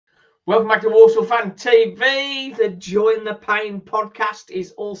Welcome back to Walsall Fan TV. The Join the Pain podcast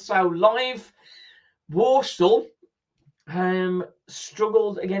is also live. Walsall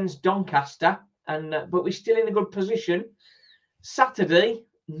struggled against Doncaster, but we're still in a good position. Saturday,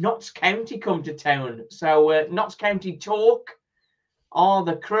 Notts County come to town. So Notts County Talk are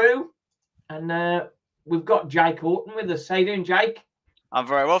the crew. And we've got Jake Horton with us. How you doing, Jake? I'm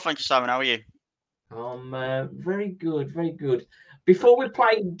very well, thank you, Simon. How are you? I'm very good, very good. Before we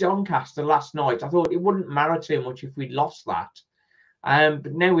played Doncaster last night, I thought it wouldn't matter too much if we'd lost that.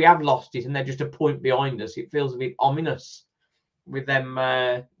 But now we have lost it and they're just a point behind us. It feels a bit ominous with them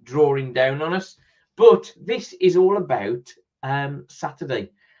drawing down on us. But this is all about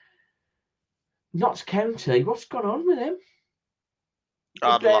Saturday. Notts County, what's gone on with them?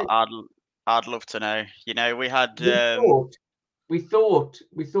 I'd love to know. You know, we had... We thought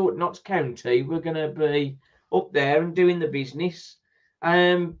Notts County were going to be up there and doing the business.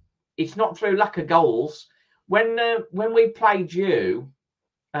 It's not through lack of goals. When we played you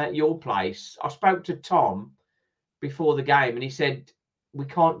at your place, I spoke to Tom before the game, and he said we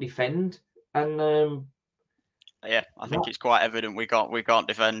can't defend. And yeah, I think it's quite evident we can't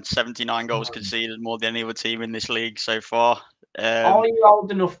defend. 79 goals conceded, more than any other team in this league so far. Are you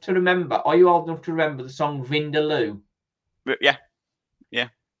old enough to remember? The song Vindaloo? Yeah.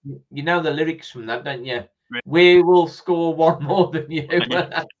 You know the lyrics from that, don't you? Right. We will score one more than you.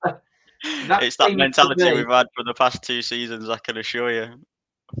 It's that mentality we've had for the past 2 seasons, I can assure you.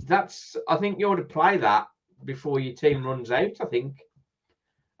 I think you ought to play that before your team runs out, I think.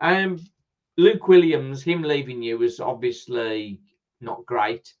 Luke Williams, him leaving you was obviously not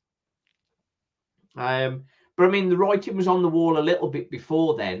great. But I mean, the writing was on the wall a little bit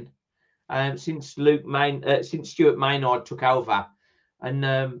before then, since Stuart Maynard took over.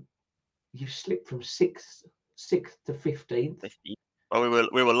 And you've slipped from sixth to 15th. Well,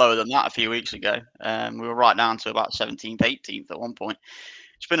 we were lower than that a few weeks ago. We were right down to about 17th, 18th at one point.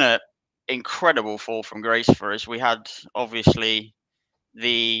 It's been an incredible fall from grace for us. We had obviously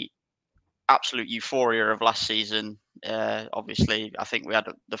the absolute euphoria of last season. Obviously, I think we had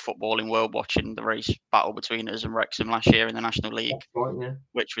the footballing world watching the race battle between us and Wrexham last year in the National League, right, yeah.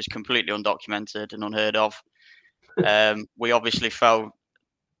 Which was completely undocumented and unheard of. We obviously fell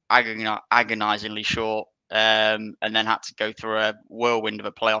agonizingly short, and then had to go through a whirlwind of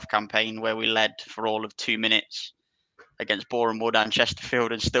a playoff campaign where we led for all of 2 minutes against Boreham Wood and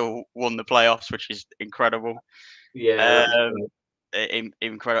Chesterfield and still won the playoffs, which is incredible. Yeah,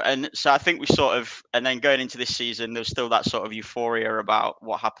 incredible. And so I think we and then going into this season, there's still that sort of euphoria about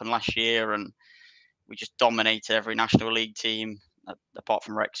what happened last year, and we just dominated every National League team apart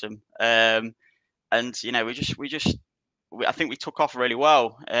from Wrexham. And you know, I think we took off really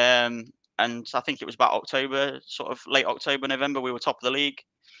well. And I think it was about October, sort of late October, November, we were top of the league.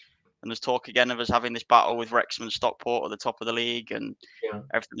 And there's talk again of us having this battle with Wrexham and Stockport at the top of the league, and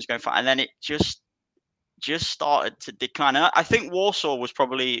everything was going fine. And then it just started to decline. And I think Walsall was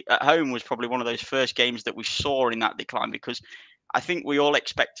probably one of those first games that we saw in that decline, because I think we all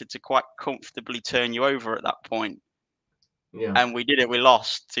expected to quite comfortably turn you over at that point. Yeah. And we did it. We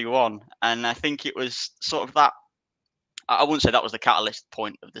lost 2-1. And I think it was sort of that. I wouldn't say that was the catalyst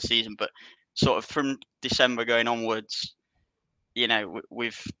point of the season, but sort of from December going onwards, you know,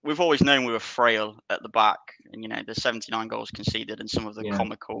 we've always known we were frail at the back. And, you know, the 79 goals conceded and some of the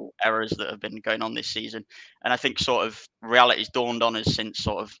comical errors that have been going on this season. And I think sort of reality's dawned on us since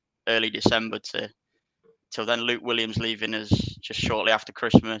sort of early December till then. Luke Williams leaving us just shortly after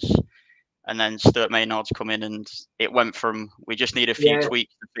Christmas. And then Stuart Maynard's come in, and it went from we just need a few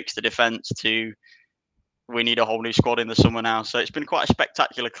tweaks to fix the defence to we need a whole new squad in the summer now. So it's been quite a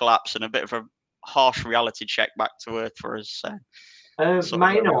spectacular collapse and a bit of a harsh reality check back to earth for us.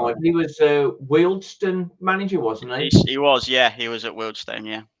 Maynard, he was Wealdstone manager, wasn't he? He was, yeah. He was at Wealdstone,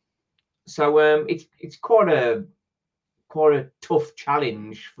 yeah. So it's quite a tough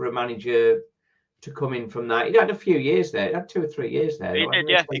challenge for a manager to come in from that. He had a few years there. He had 2 or 3 years there. He did,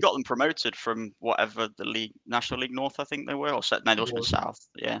 yeah. He got them promoted from whatever the league, National League North, I think they were, or no, they were South,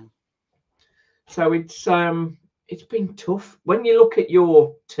 yeah. So it's been tough. When you look at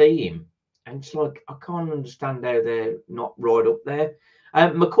your team, and it's like I can't understand how they're not right up there.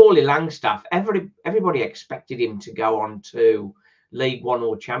 Macaulay Langstaff, everybody expected him to go on to League One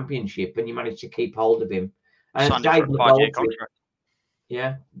or Championship, and you managed to keep hold of him. And Dave McGoldrick.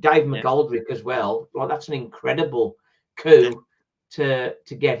 Yeah, Dave McGoldrick as well. Like, that's an incredible coup to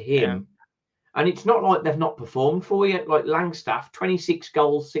get him. And it's not like they've not performed for you. Like Langstaff, 26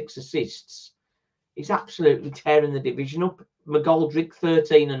 goals, 6 assists. He's absolutely tearing the division up. McGoldrick,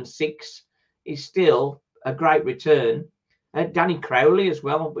 13 and 6, is still a great return. Danny Crowley as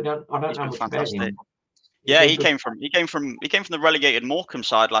well. I don't He's know been much about fantastic. him. Yeah, he came from the relegated Morecambe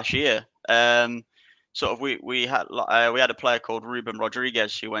side last year. Sort of we had a player called Ruben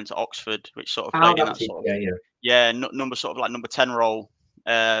Rodriguez who went to Oxford, which sort of played in that sort of number sort of like number 10 role,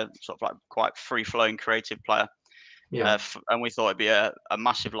 sort of like quite free flowing creative player. Yeah. And we thought it'd be a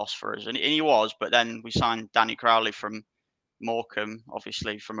massive loss for us, and he was. But then we signed Danny Crowley from Morecambe,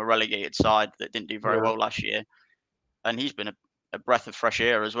 obviously from a relegated side that didn't do very well last year, and he's been a breath of fresh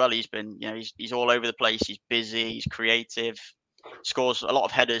air as well. He's been, he's all over the place. He's busy. He's creative. Scores a lot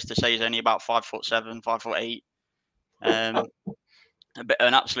of headers to say he's only about 5'7", 5'8". An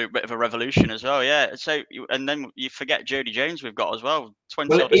absolute bit of a revolution as well. Yeah. So and then you forget Jody Jones we've got as well.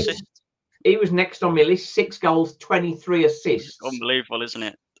 20 odd assists. He was next on my list. 6 goals, 23 assists. Unbelievable, isn't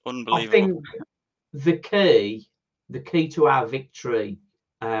it? Unbelievable. I think the key to our victory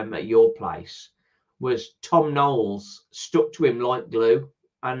at your place was Tom Knowles stuck to him like glue,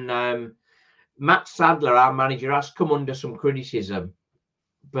 and Matt Sadler, our manager, has come under some criticism,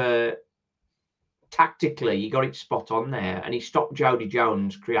 but tactically he got it spot on there, and he stopped Jody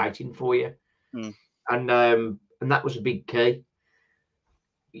Jones creating for you, and that was a big key.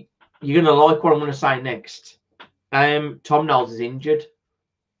 You're gonna like what I'm gonna say next. Tom Knowles is injured.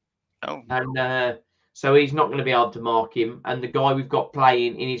 Oh. And so he's not going to be able to mark him. And the guy we've got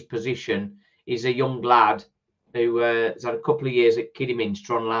playing in his position is a young lad who has had a couple of years at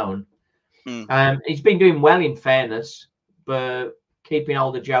Kidderminster on loan. He's been doing well, in fairness, but keeping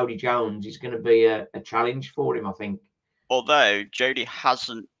hold of Jody Jones is going to be a challenge for him, I think. Although Jody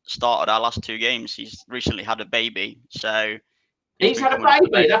hasn't started our last 2 games, he's recently had a baby, so he's had a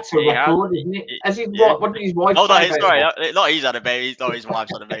baby. That's a record, isn't it? As his what did his wife say? Sorry, not he's had a baby. Not his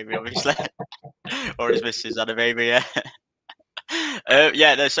wife's had a baby, obviously, or his missus had a baby. Yeah.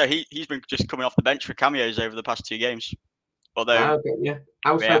 So he's been just coming off the bench for cameos over the past 2 games. Although,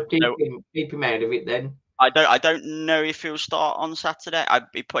 also keep him out of it then. I don't know if he'll start on Saturday.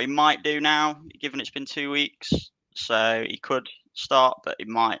 He might do now, given it's been 2 weeks. So he could start, but he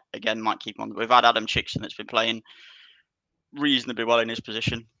might keep on. We've had Adam Chickson that's been playing reasonably well in his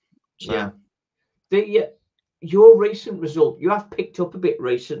position. So. Yeah. Your recent result, you have picked up a bit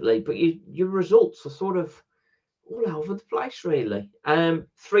recently, but your results are sort of all over the place, really.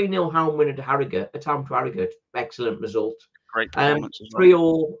 3-0 home win at Harrogate, at home to Harrogate. Excellent result. Great performance as well.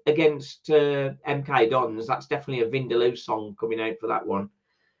 3-3 against MK Dons. That's definitely a Vindaloo song coming out for that one.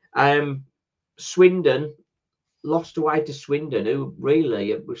 Swindon lost away to Swindon, who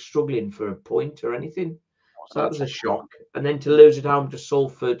really was struggling for a point or anything. So that was a shock. And then to lose at home to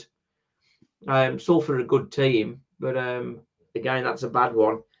Salford. Salford are a good team, but again, that's a bad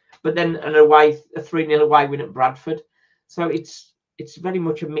one. But then a 3-0 away win at Bradford. So it's very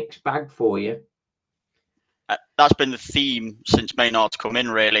much a mixed bag for you. That's been the theme since Maynard's come in,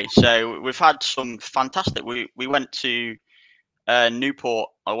 really. So we've had some fantastic. We went to Newport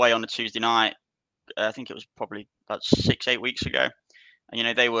away on a Tuesday night. I think it was probably about 6-8 weeks ago,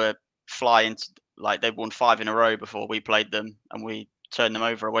 and they were flying. Like they'd won 5 in a row before we played them, and we turned them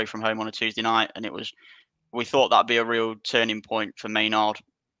over away from home on a Tuesday night. And we thought that'd be a real turning point for Maynard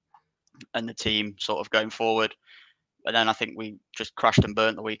and the team sort of going forward. But then I think we just crashed and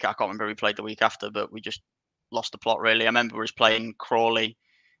burnt the week. I can't remember who we played the week after, but we just lost the plot, really. I remember we was playing Crawley,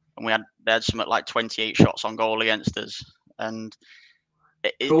 and they had something like 28 shots on goal against us. And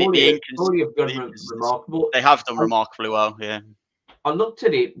Crawley have done remarkable. They have done remarkably well, yeah. I looked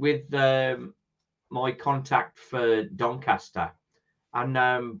at it with my contact for Doncaster, and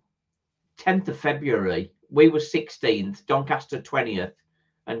 10th of February, we were 16th, Doncaster 20th,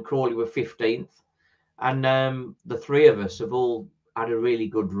 and Crawley were 15th. And the 3 of us have all had a really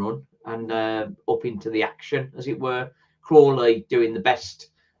good run and up into the action, as it were. Crawley doing the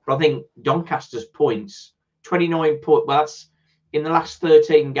best. But I think Doncaster's points, 29 points, well, that's in the last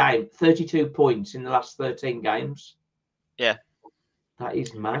 13 games, 32 points in the last 13 games. Yeah. That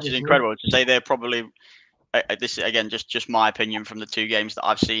is mad. Which is incredible to say. They're probably, this is again just my opinion from the 2 games that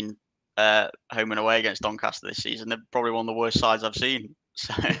I've seen home and away against Doncaster this season. They're probably one of the worst sides I've seen.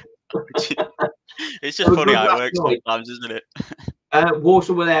 So it's just funny how it works sometimes, isn't it?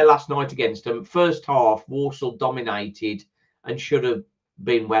 Walsall were there last night against them. First half, Walsall dominated and should have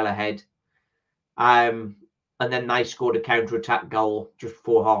been well ahead. And then they scored a counter-attack goal just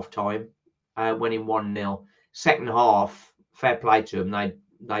before half-time, winning 1-0. Second half, fair play to them.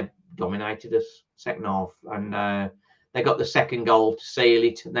 They dominated us second half, and they got the second goal to seal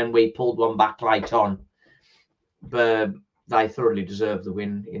it. And then we pulled one back late on, but they thoroughly deserved the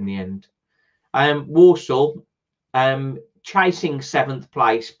win in the end. Walsall chasing 7th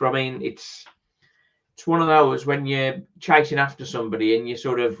place, but I mean it's It's one of those when you're chasing after somebody and you're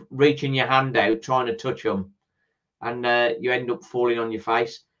sort of reaching your hand out trying to touch them, and you end up falling on your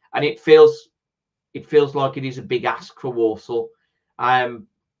face. And it feels like it is a big ask for Walsall.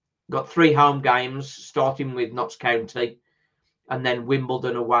 Got 3 home games, starting with Notts County, and then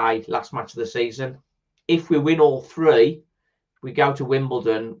Wimbledon away, last match of the season. If we win all 3, we go to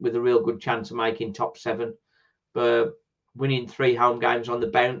Wimbledon with a real good chance of making top 7. But winning 3 home games on the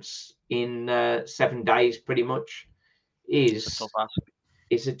bounce in 7 days, pretty much, is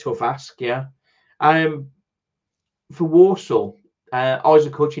a tough ask. Yeah. For Walsall,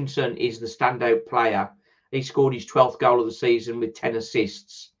 Isaac Hutchinson is the standout player. He scored his 12th goal of the season with 10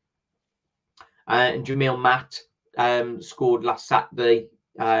 assists. And Jamil Matt scored last Saturday.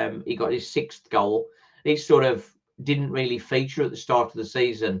 He got his 6th goal. He sort of didn't really feature at the start of the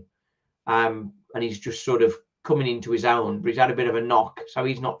season. And he's just sort of coming into his own, but he's had a bit of a knock, so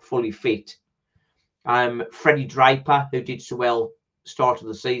he's not fully fit. Freddie Draper, who did so well start of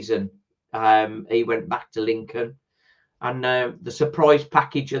the season, he went back to Lincoln. And the surprise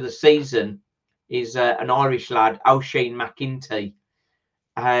package of the season is an Irish lad, O'Sheen McInty.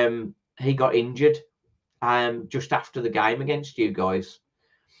 He got injured just after the game against you guys.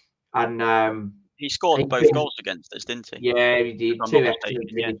 And he scored both goals against us, didn't he? Yeah, he did. 2 excellent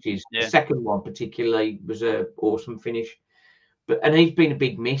finishes. Yeah. The second one particularly was an awesome finish. And he's been a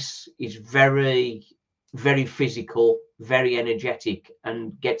big miss. He's very, very physical, very energetic,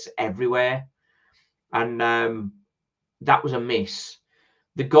 and gets everywhere. And that was a miss.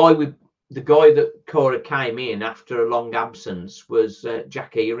 The guy that Cora came in after a long absence was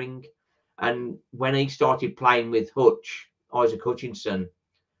Jack Earing. And when he started playing with Isaac Hutchinson,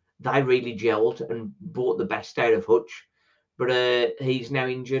 they really gelled and brought the best out of Hutch. But he's now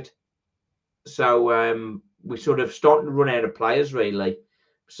injured. So we're sort of starting to run out of players, really.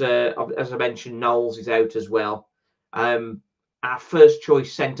 So, as I mentioned, Knowles is out as well. Our first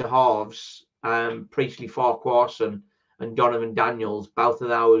choice centre halves, Priestley Farquharson and Donovan Daniels, both of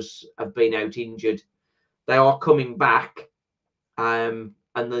those have been out injured. They are coming back, and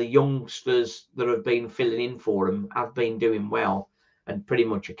the youngsters that have been filling in for them have been doing well and pretty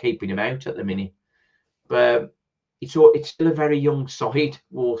much are keeping him out at the minute. But it's still a very young side,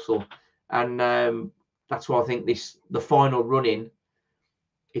 Walsall, and that's why I think the final run-in,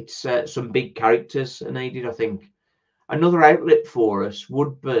 it's some big characters are needed, I think. Another outlet for us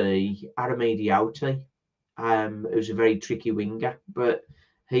would be Aramidi Oti, who's a very tricky winger, but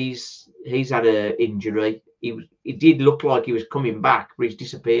he's had an injury. He did look like he was coming back, but he's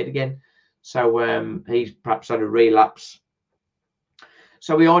disappeared again. So he's perhaps had a relapse.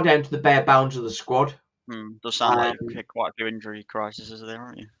 So we are down to the bare bones of the squad. Does sound like quite a few injury crises there,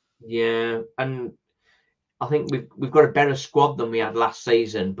 aren't you? Yeah, and I think we've got a better squad than we had last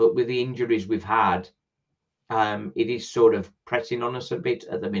season, but with the injuries we've had, it is sort of pressing on us a bit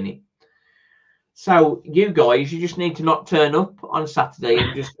at the minute. So you guys, you just need to not turn up on Saturday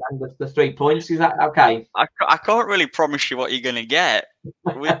and just send us the 3 points. Is that okay? I can't really promise you what you're going to get.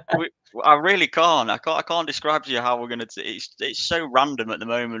 I really can't. I can't describe to you how we're going to. It's so random at the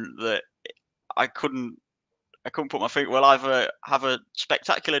moment that I couldn't put my feet. We'll either have a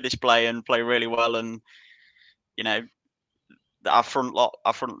spectacular display and play really well, and our front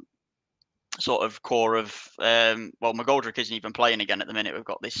sort of core of McGoldrick isn't even playing again at the minute. We've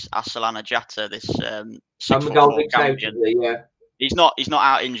got this Assalana Jatta, this 6'4" Gambian. Yeah. He's not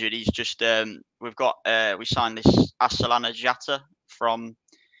out injured. He's just we signed this Assalana Jatta from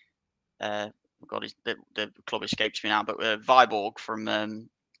the club escapes me now, but Viborg from the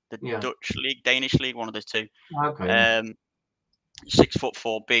Dutch league, Danish league, one of the two. Okay.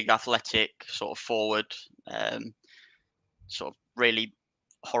 6'4", big, athletic, sort of forward, sort of really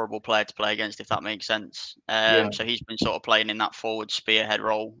horrible player to play against, if that makes sense. So he's been sort of playing in that forward spearhead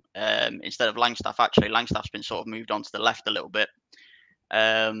role instead of Langstaff. Actually, Langstaff's been sort of moved on to the left a little bit.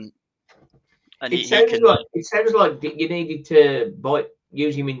 And it sounds like you needed to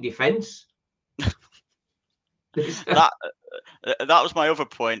use him in defence. that was my other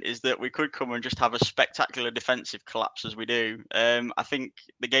point, is that we could come and just have a spectacular defensive collapse as we do. I think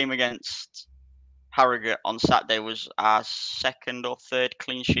the game against Harrogate on Saturday was our 2nd or 3rd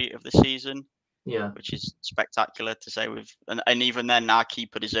clean sheet of the season. Yeah, which is spectacular to say. And even then, our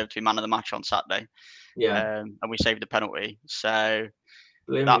keeper deserved to be man of the match on Saturday. Yeah, and we saved a penalty. So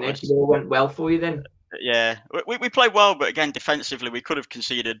it all went well for you then. Yeah, we played well, but again, defensively, we could have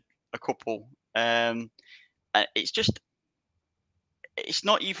conceded a couple. It's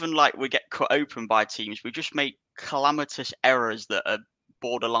not even like we get cut open by teams. We just make calamitous errors that are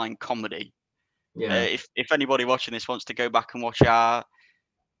borderline comedy. Yeah. If anybody watching this wants to go back and watch our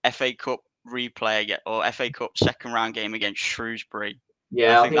FA Cup replay again, or FA Cup second round game against Shrewsbury.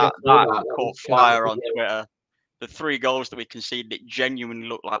 Yeah, I think I that saw that. That caught was fire on classic, Twitter. The 3 goals that we conceded, it genuinely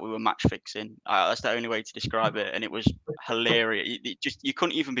looked like we were match fixing. That's the only way to describe it, and it was hilarious. You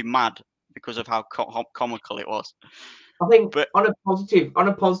couldn't even be mad because of how comical it was. I think, But on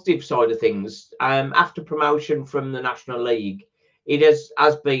a positive side of things, after promotion from the National League, it's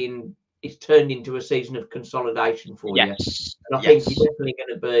turned into a season of consolidation for you. yes, And I think yes, you're definitely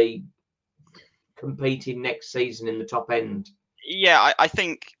going to be competing next season in the top end. yeah. I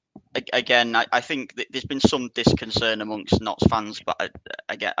think again, I think that there's been some disconcern amongst Notts fans, but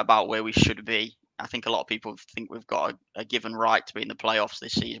again about where we should be. I think a lot of people think we've got a given right to be in the playoffs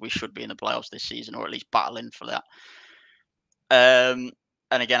this season. We should be in the playoffs this season, or at least battling for that. And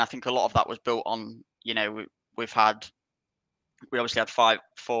again, I think a lot of that was built on, you know, we obviously had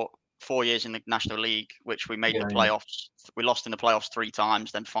 4 years in the National League, which we made the playoffs. We lost in the playoffs 3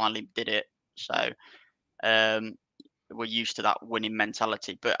 times, then finally did it. So we're used to that winning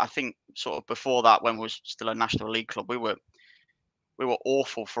mentality. But I think sort of before that, when we was still a National League club, we were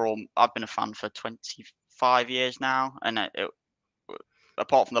awful for all. I've been a fan for 25 years now, and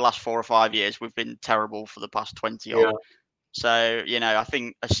apart from the last 4 or 5 years, we've been terrible for the past 20 odd. So, you know, I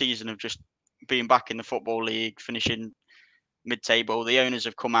think a season of just being back in the Football League, finishing mid-table, the owners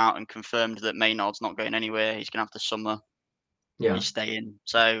have come out and confirmed that Maynard's not going anywhere. He's going to have the summer. Yeah. He's staying.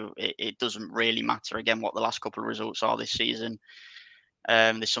 So it doesn't really matter, again, what the last couple of results are this season.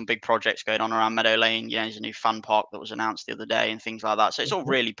 There's some big projects going on around Meadow Lane. You know, there's a new fan park that was announced the other day and things like that. So it's all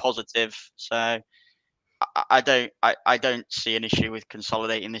really positive. So I don't see an issue with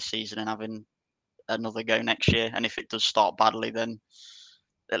consolidating this season and having another go next year. And if it does start badly, then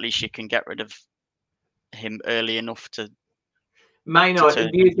at least you can get rid of him early enough to Maynard,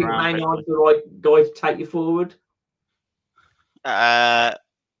 turn do you things think around, Maynard's the right guy to take you forward?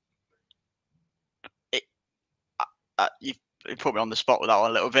 You put me on the spot with that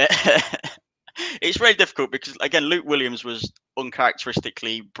one a little bit. It's very difficult because, again, Luke Williams was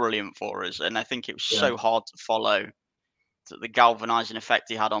uncharacteristically brilliant for us, and I think it was so hard to follow the galvanising effect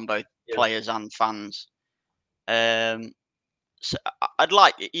he had on both players and fans. So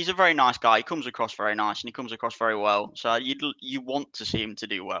he's a very nice guy. He comes across very nice and he comes across very well. So you want to see him to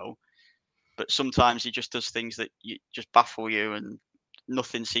do well, but sometimes he just does things that just baffle you, and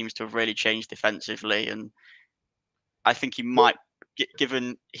nothing seems to have really changed defensively. And I think he might,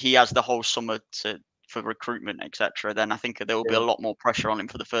 given he has the whole summer for recruitment, etc. Then I think there will be a lot more pressure on him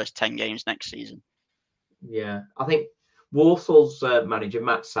for the first 10 games next season. Yeah, I think Walsall's manager,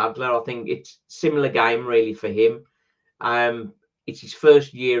 Matt Sadler, I think it's similar game really for him. It's his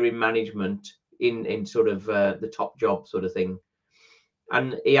first year in management in sort of the top job sort of thing,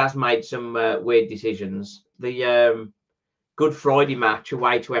 and he has made some weird decisions. The Good Friday match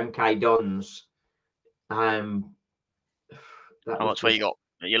away to MK Dons. That's where you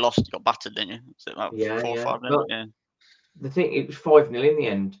lost, you got battered, didn't you? Was it like 4-5? Yeah. The thing, it was 5-0 in the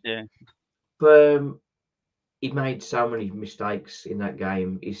end. Yeah. But he made so many mistakes in that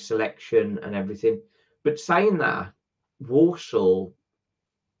game, his selection and everything. But saying that, Walsall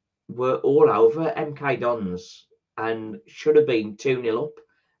were all over MK Dons and should have been 2-0 up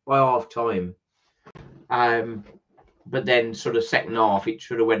by half time. But then sort of second half, it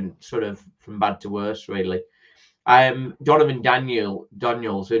should have went sort of from bad to worse, really. Donovan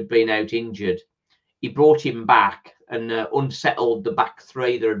Daniels, who'd been out injured, he brought him back and unsettled the back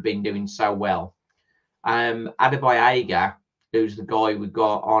 3 that had been doing so well. Adebayo, who's the guy we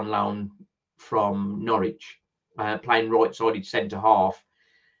got on loan from Norwich, playing right-sided centre-half,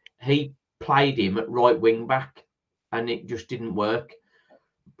 he played him at right wing-back, and it just didn't work.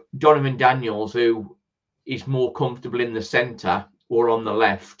 Donovan Daniels, who is more comfortable in the centre or on the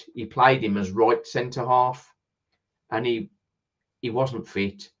left, he played him as right centre-half, and he wasn't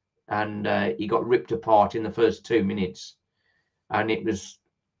fit, and he got ripped apart in the first 2 minutes, and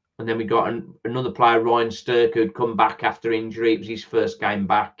then we got another player, Ryan Sturck, who'd come back after injury. It was his first game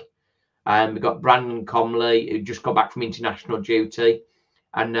back. We got Brandon Comley, who just got back from international duty,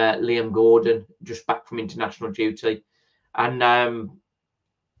 and Liam Gordon, just back from international duty, and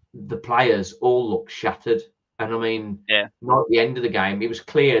the players all looked shattered. And I mean, not at the end of the game, it was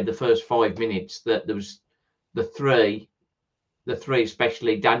clear the first 5 minutes that there was the three,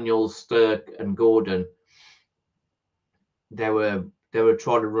 especially Daniels, Sturck, and Gordon. They were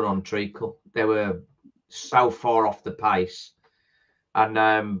trying to run on treacle. They were so far off the pace,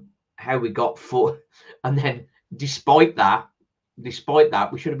 and how we got 4, and then despite that, we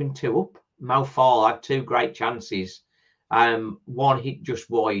should have been 2 up. Mo Fall had 2 great chances. One hit just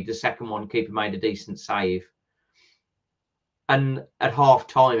wide, the second one keeper made a decent save. And at half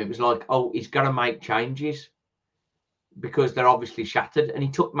time, it was like, oh, he's got to make changes because they're obviously shattered. And he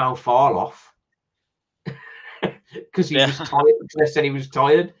took Mo Farl off because he was tired. They said he was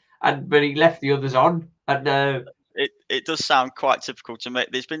tired, but he left the others on. And it does sound quite typical to me.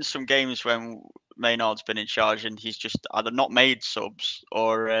 There's been some games when Maynard's been in charge and he's just either not made subs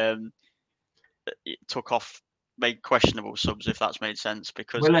or made questionable subs, if that's made sense.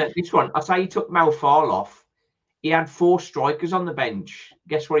 Because this one, I say he took Mo Farl off. He had 4 strikers on the bench.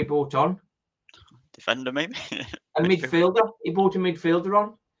 Guess what he brought on? Defender, maybe? A midfielder. He brought a midfielder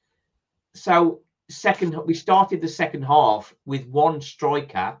on. So we started the second half with 1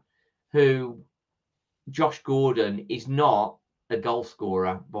 striker who, Josh Gordon, is not a goal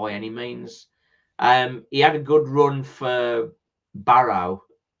scorer by any means. He had a good run for Barrow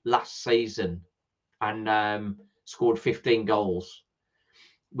last season and scored 15 goals,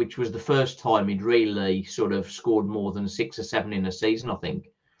 which was the first time he'd really sort of scored more than 6 or 7 in a season, I think.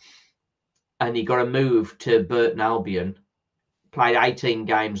 And he got a move to Burton Albion, played 18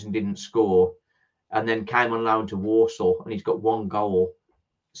 games and didn't score, and then came on loan to Walsall, and he's got 1 goal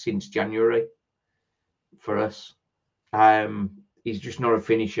since January for us. He's just not a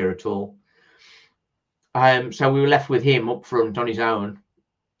finisher at all. So we were left with him up front on his own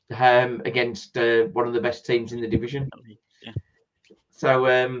against one of the best teams in the division. Yeah.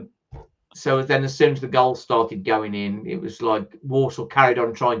 So then as soon as the goal started going in, it was like Walsall carried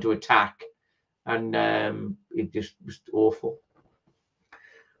on trying to attack, and it just was awful.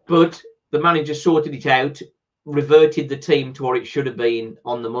 But the manager sorted it out, reverted the team to what it should have been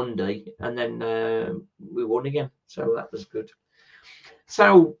on the Monday, and then we won again. So that was good.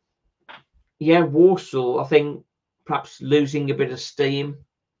 So, yeah, Walsall, I think, perhaps losing a bit of steam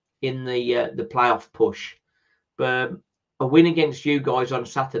in the playoff push. But a win against you guys on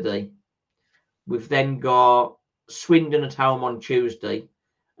Saturday. We've then got Swindon at home on Tuesday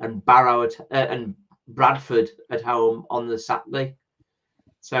and Barrow and Bradford at home on the Saturday.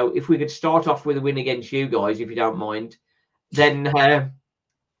 So if we could start off with a win against you guys, if you don't mind, then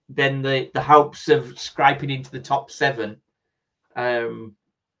the hopes of scraping into the top 7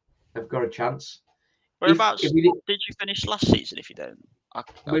 have got a chance. Whereabouts did you finish last season? If you don't,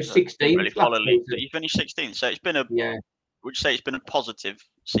 we're 16th. Really follow league, but you finished 16th, so it's been a Would you say it's been a positive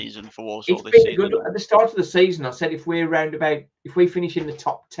season for Walsall this season? Good. At the start of the season, I said if we finish in the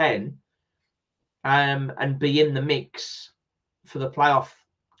top 10, and be in the mix for the playoff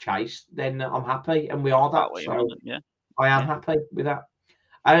chase, then I'm happy, and we are that. So I am happy with that.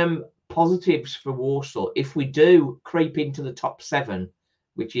 Positives for Walsall: if we do creep into the top 7,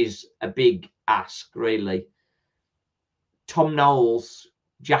 which is a big ask, really. Tom Knowles,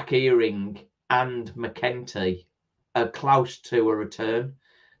 Jack Earing, and McKenty are close to a return,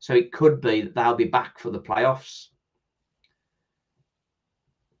 so it could be that they'll be back for the playoffs.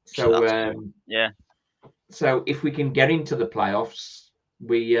 So so if we can get into the playoffs,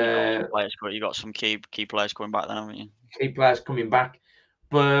 you got some key players coming back then, haven't you? Key players coming back,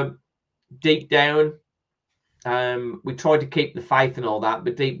 but deep down, we tried to keep the faith and all that,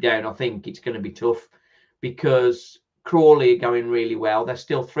 but deep down, I think it's going to be tough because Crawley are going really well. They're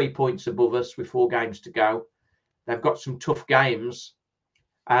still 3 points above us with 4 games to go. They've got some tough games.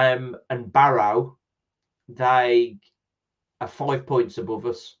 And Barrow, they are 5 points above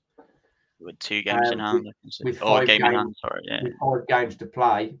us. With 2 games in hand. With 5 games to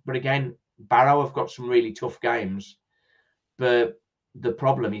play. But again, Barrow have got some really tough games. But the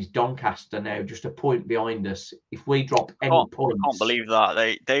problem is Doncaster now just a point behind us. If we drop any points, I can't believe that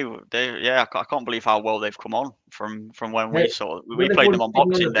I can't believe how well they've come on from when we played them on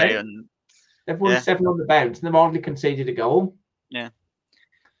Boxing Day, and they've won 7 on the bounce, and they've hardly conceded a goal. Yeah.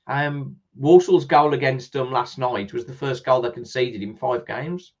 Walsall's goal against them last night was the first goal they conceded in 5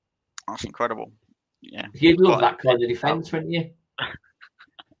 games. That's incredible. Yeah, you'd love that kind of defence, wouldn't you?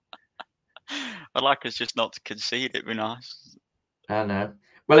 I'd like us just not to concede. It'd be nice. I know.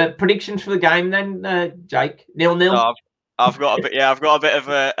 Well, predictions for the game then, Jake? 0-0. So I've got a bit of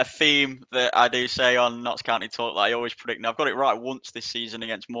a theme that I do say on Notts County Talk that I always predict. Now, I've got it right once this season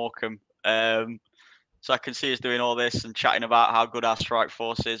against Morecambe. So I can see us doing all this and chatting about how good our strike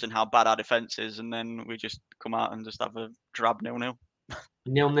force is and how bad our defence is, and then we just come out and just have a drab 0-0.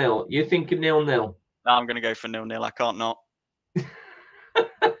 0-0. You think a 0-0? No, I'm going to go for 0-0. I can't not.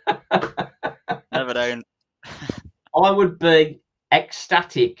 Never down. I would be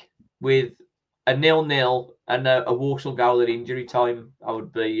ecstatic with a 0-0 and a Walsall goal at injury time. I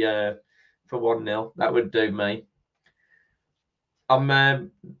would be for 1-0. That would do me.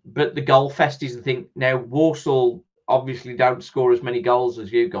 But the goal fest is the thing. Now, Walsall obviously don't score as many goals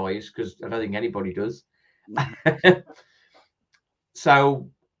as you guys because I don't think anybody does. So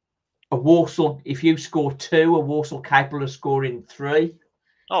a Walsall, if you score 2, a Walsall capable of scoring 3.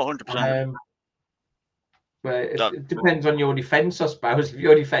 Oh, 100%. But it depends on your defence, I suppose. If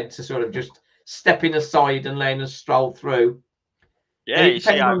your defence is sort of just stepping aside and letting us stroll through. Yeah, It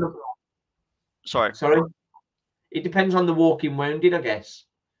depends on the. Sorry. It depends on the walking wounded, I guess.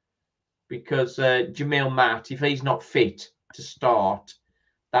 Because Jamil Matt, if he's not fit to start,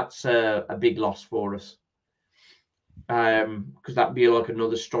 that's a big loss for us. Because that'd be like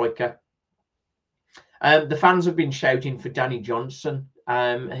another striker. The fans have been shouting for Danny Johnson.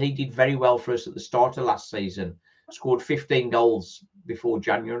 He did very well for us at the start of last season. Scored 15 goals before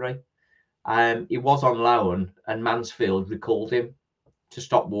January. He was on loan, and Mansfield recalled him to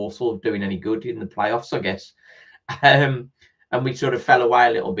stop Walsall doing any good in the playoffs, I guess. And we sort of fell away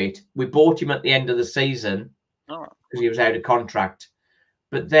a little bit. We bought him at the end of the season because he was out of contract.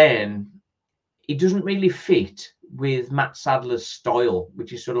 But then he doesn't really fit with Matt Sadler's style,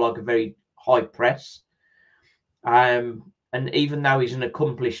 which is sort of like a very high press. And even though he's an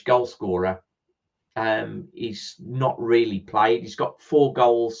accomplished goal scorer, he's not really played. He's got 4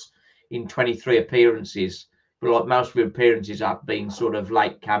 goals in 23 appearances, but like most of the appearances have been sort of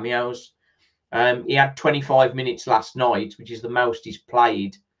late cameos. He had 25 minutes last night, which is the most he's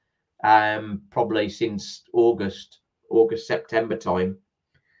played probably since August, September time.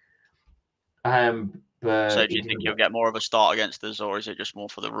 So do you think he'll get more of a start against us, or is it just more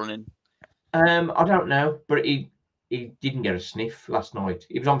for the running? I don't know, but he didn't get a sniff last night.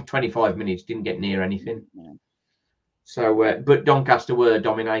 He was on for 25 minutes, didn't get near anything. Yeah. So, but Doncaster were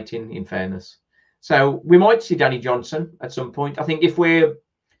dominating, in fairness. So we might see Danny Johnson at some point. I think if we're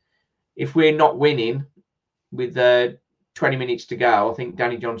not winning with 20 minutes to go, I think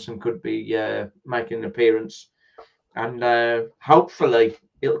Danny Johnson could be making an appearance, and hopefully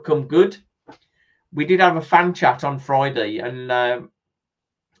it'll come good. We did have a fan chat on Friday, and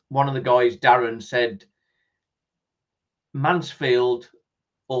one of the guys, Darren, said Mansfield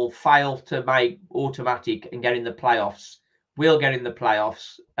will fail to make automatic and get in the playoffs. We'll get in the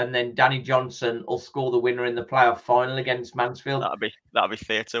playoffs, and then Danny Johnson will score the winner in the playoff final against Mansfield. That'd be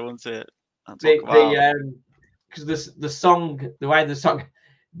theatre, wouldn't it? Because the way the song,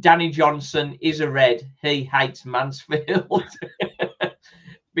 Danny Johnson is a red. He hates Mansfield.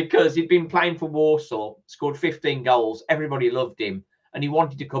 Because he'd been playing for Walsall, scored 15 goals. Everybody loved him, and he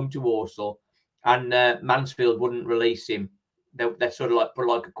wanted to come to Walsall, and Mansfield wouldn't release him. They sort of like put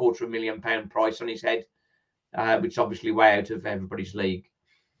like a £250,000 price on his head, which is obviously way out of everybody's league.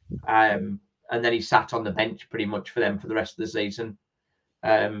 And then he sat on the bench pretty much for them for the rest of the season.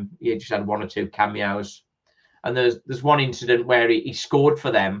 He just had 1 or 2 cameos, and there's one incident where he scored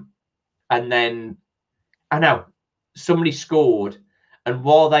for them, and then I know somebody scored. And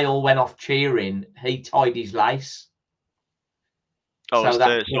while they all went off cheering, he tied his lace. Oh, so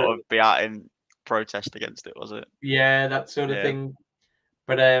to sort of be out in protest against it, was it? Yeah, that sort of thing.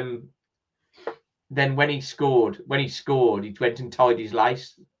 But then when he scored, he went and tied his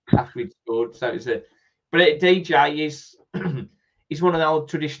lace after he'd scored. So it was but DJ is he's one of the old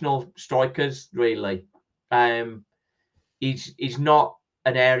traditional strikers, really. He's not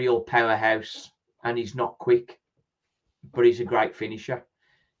an aerial powerhouse, and he's not quick, but he's a great finisher.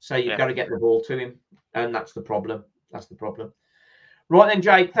 So you've got to get the ball to him, and that's the problem. Right then,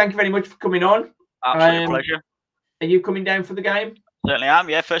 Jake, thank you very much for coming on. Absolute pleasure. Are you coming down for the game? Certainly am.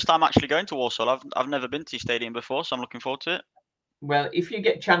 Yeah, first time actually going to Walsall. I've never been to your stadium before, so I'm looking forward to it. Well, if you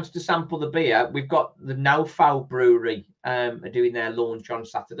get a chance to sample the beer, we've got the No Foul Brewery are doing their launch on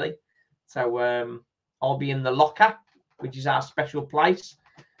Saturday. So I'll be in the locker, which is our special place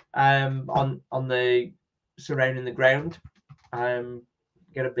on the surrounding the ground.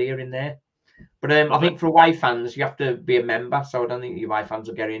 Get a beer in there. But I think for away fans, you have to be a member. So I don't think the away fans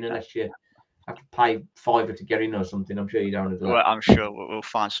will get in unless you have to pay £5 to get in or something. I'm sure you don't. Well, I'm sure we'll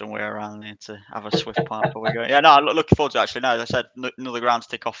find somewhere around here to have a swift pint before we go. Yeah, no, I'm looking forward to it, actually. No, as I said, another ground to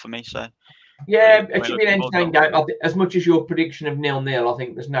tick off for me. So yeah, it should be an entertaining game. As much as your prediction of 0-0, I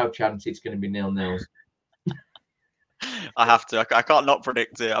think there's no chance it's going to be 0-0. I have to. I can't not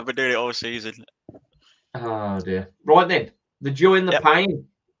predict it. I've been doing it all season. Oh dear. Right then, the joy and the pain.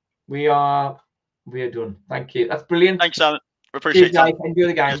 We are done. Thank you. That's brilliant. Thanks, Sam. Appreciate it. Enjoy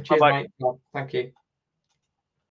the game. Cheers, mate. Thank you.